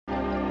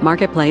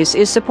Marketplace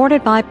is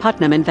supported by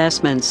Putnam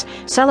Investments,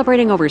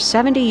 celebrating over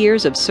 70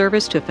 years of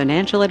service to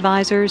financial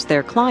advisors,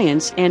 their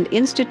clients, and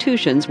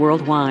institutions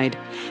worldwide.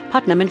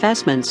 Putnam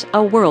Investments,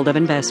 a world of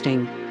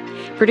investing.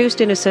 Produced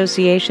in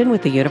association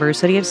with the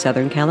University of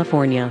Southern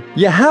California.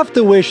 You have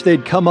to wish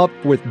they'd come up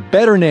with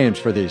better names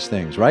for these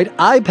things, right?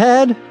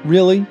 iPad?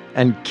 Really?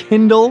 And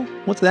Kindle?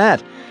 What's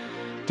that?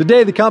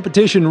 Today, the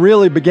competition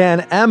really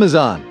began.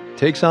 Amazon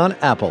takes on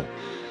Apple.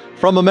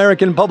 From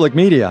American Public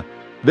Media,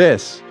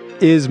 this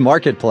is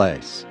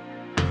Marketplace.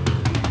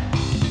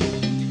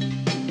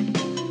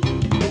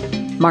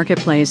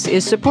 Marketplace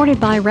is supported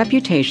by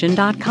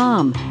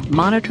Reputation.com,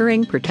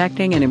 monitoring,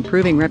 protecting, and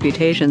improving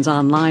reputations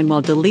online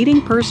while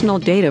deleting personal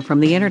data from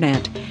the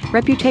internet.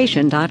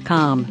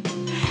 Reputation.com.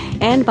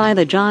 And by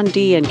the John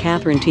D. and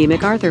Catherine T.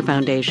 MacArthur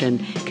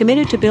Foundation,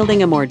 committed to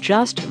building a more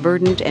just,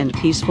 verdant, and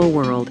peaceful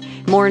world.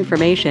 More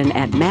information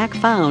at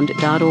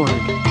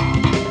macfound.org.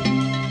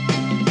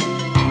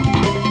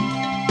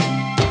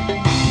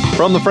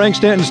 From the Frank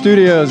Stanton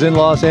Studios in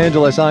Los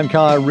Angeles, I'm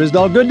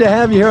Ryssdal. Good to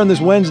have you here on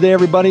this Wednesday,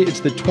 everybody.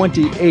 It's the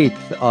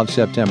 28th of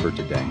September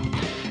today.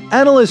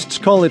 Analysts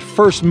call it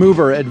first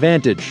mover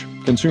advantage.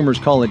 Consumers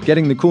call it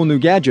getting the cool new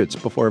gadgets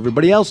before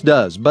everybody else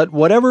does. But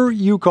whatever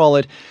you call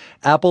it,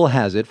 Apple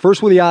has it.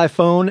 First with the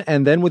iPhone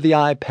and then with the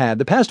iPad.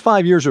 The past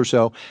 5 years or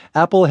so,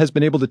 Apple has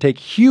been able to take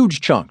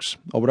huge chunks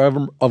of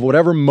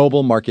whatever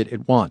mobile market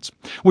it wants.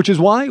 Which is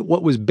why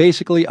what was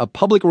basically a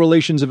public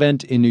relations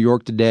event in New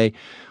York today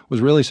was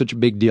really such a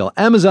big deal.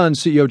 Amazon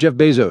CEO Jeff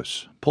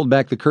Bezos pulled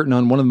back the curtain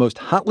on one of the most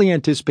hotly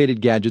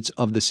anticipated gadgets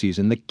of the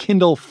season, the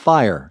Kindle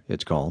Fire,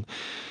 it's called.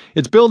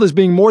 It's billed as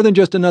being more than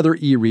just another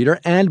e-reader,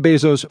 and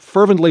Bezos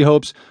fervently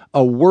hopes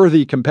a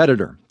worthy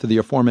competitor to the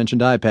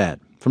aforementioned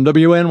iPad. From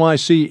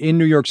WNYC in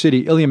New York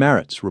City, Ilya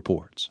Maritz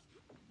reports.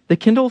 The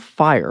Kindle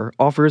Fire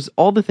offers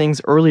all the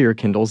things earlier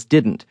Kindles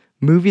didn't: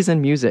 movies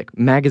and music,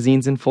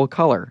 magazines in full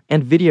color,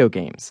 and video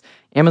games.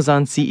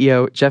 Amazon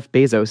CEO Jeff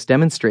Bezos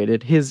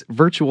demonstrated his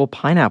virtual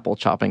pineapple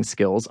chopping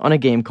skills on a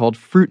game called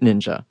Fruit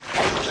Ninja.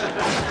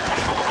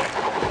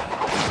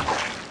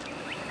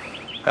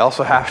 I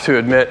also have to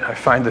admit, I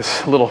find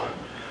this a little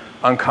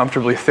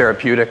uncomfortably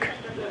therapeutic.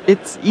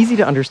 It's easy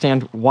to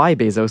understand why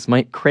Bezos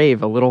might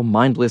crave a little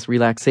mindless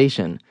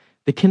relaxation.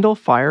 The Kindle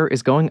Fire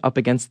is going up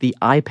against the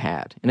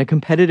iPad in a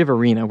competitive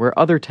arena where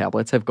other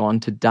tablets have gone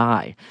to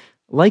die.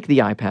 Like the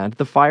iPad,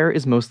 the Fire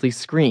is mostly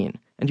screen,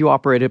 and you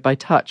operate it by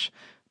touch.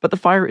 But the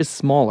Fire is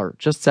smaller,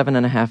 just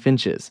 7.5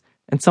 inches.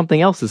 And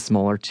something else is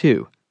smaller,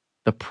 too: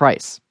 the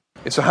price.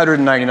 It's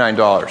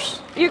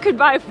 $199. You could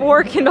buy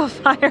 4 Kindle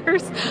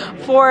Fires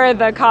for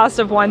the cost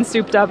of one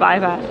souped-up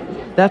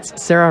iPad.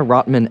 That's Sarah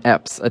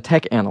Rotman-Epps, a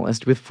tech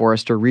analyst with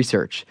Forrester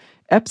Research.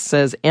 Epps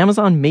says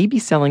Amazon may be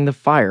selling the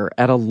Fire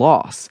at a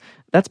loss.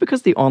 That's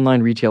because the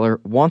online retailer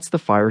wants the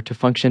Fire to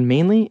function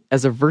mainly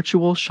as a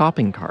virtual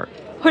shopping cart.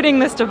 Putting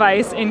this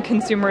device in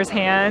consumers'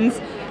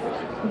 hands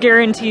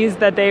guarantees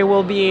that they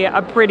will be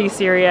a pretty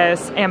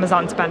serious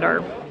Amazon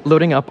spender.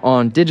 Loading up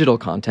on digital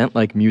content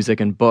like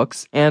music and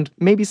books, and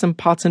maybe some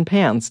pots and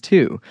pans,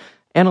 too.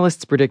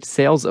 Analysts predict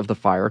sales of the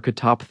Fire could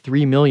top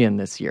 3 million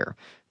this year.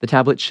 The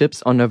tablet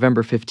ships on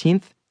November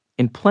 15th,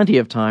 in plenty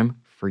of time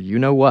for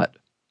you-know-what.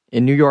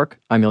 In New York,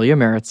 I'm Ilya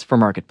Maritz for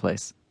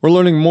Marketplace. We're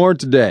learning more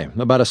today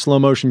about a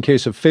slow-motion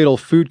case of fatal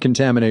food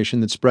contamination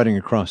that's spreading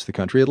across the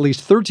country. At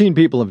least 13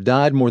 people have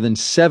died. More than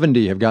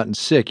 70 have gotten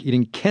sick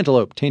eating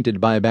cantaloupe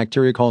tainted by a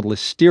bacteria called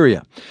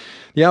Listeria.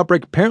 The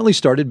outbreak apparently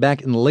started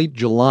back in late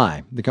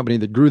July. The company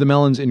that grew the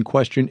melons in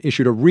question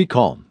issued a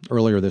recall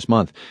earlier this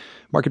month.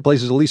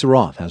 Marketplace's Elisa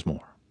Roth has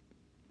more.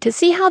 To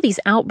see how these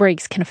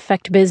outbreaks can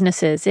affect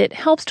businesses, it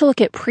helps to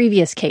look at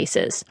previous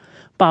cases.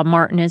 Bob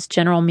Martin is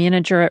general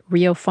manager at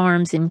Rio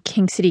Farms in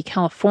King City,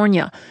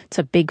 California. It's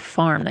a big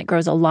farm that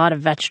grows a lot of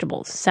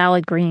vegetables,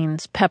 salad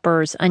greens,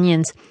 peppers,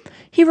 onions.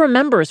 He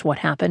remembers what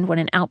happened when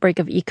an outbreak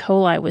of E.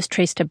 coli was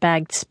traced to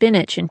bagged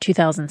spinach in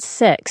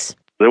 2006.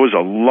 There was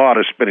a lot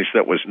of spinach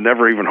that was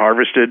never even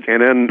harvested,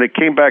 and then they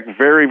came back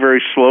very,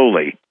 very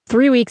slowly.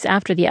 3 weeks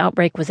after the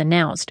outbreak was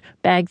announced,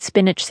 bagged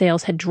spinach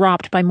sales had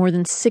dropped by more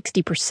than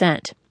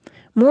 60%.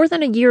 More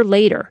than a year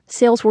later,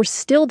 sales were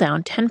still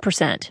down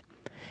 10%.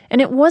 And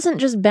it wasn't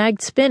just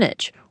bagged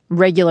spinach.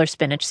 Regular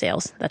spinach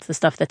sales, that's the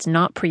stuff that's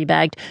not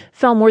pre-bagged,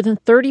 fell more than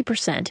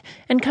 30%,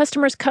 and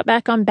customers cut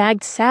back on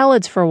bagged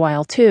salads for a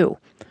while, too.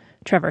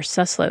 Trevor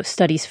Suslow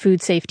studies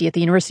food safety at the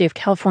University of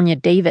California,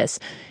 Davis.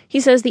 He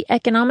says the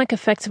economic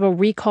effects of a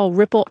recall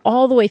ripple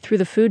all the way through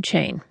the food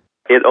chain.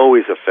 It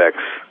always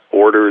affects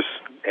orders,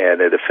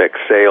 and it affects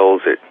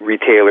sales.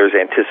 Retailers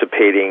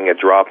anticipating a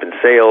drop in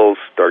sales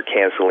start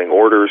canceling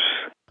orders.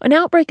 An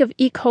outbreak of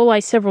E.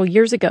 coli several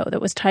years ago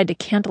that was tied to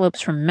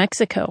cantaloupes from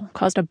Mexico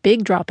caused a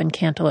big drop in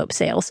cantaloupe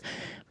sales,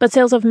 but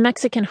sales of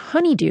Mexican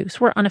honeydews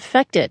were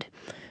unaffected.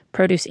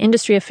 Produce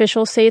industry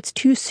officials say it's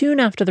too soon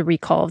after the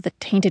recall of the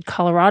tainted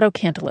Colorado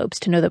cantaloupes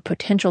to know the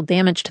potential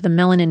damage to the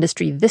melon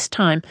industry this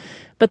time,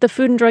 but the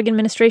Food and Drug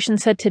Administration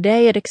said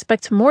today it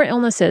expects more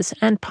illnesses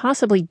and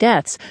possibly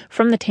deaths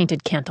from the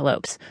tainted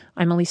cantaloupes.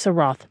 I'm Elisa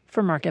Roth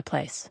for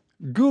Marketplace.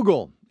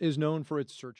 Google is known for its search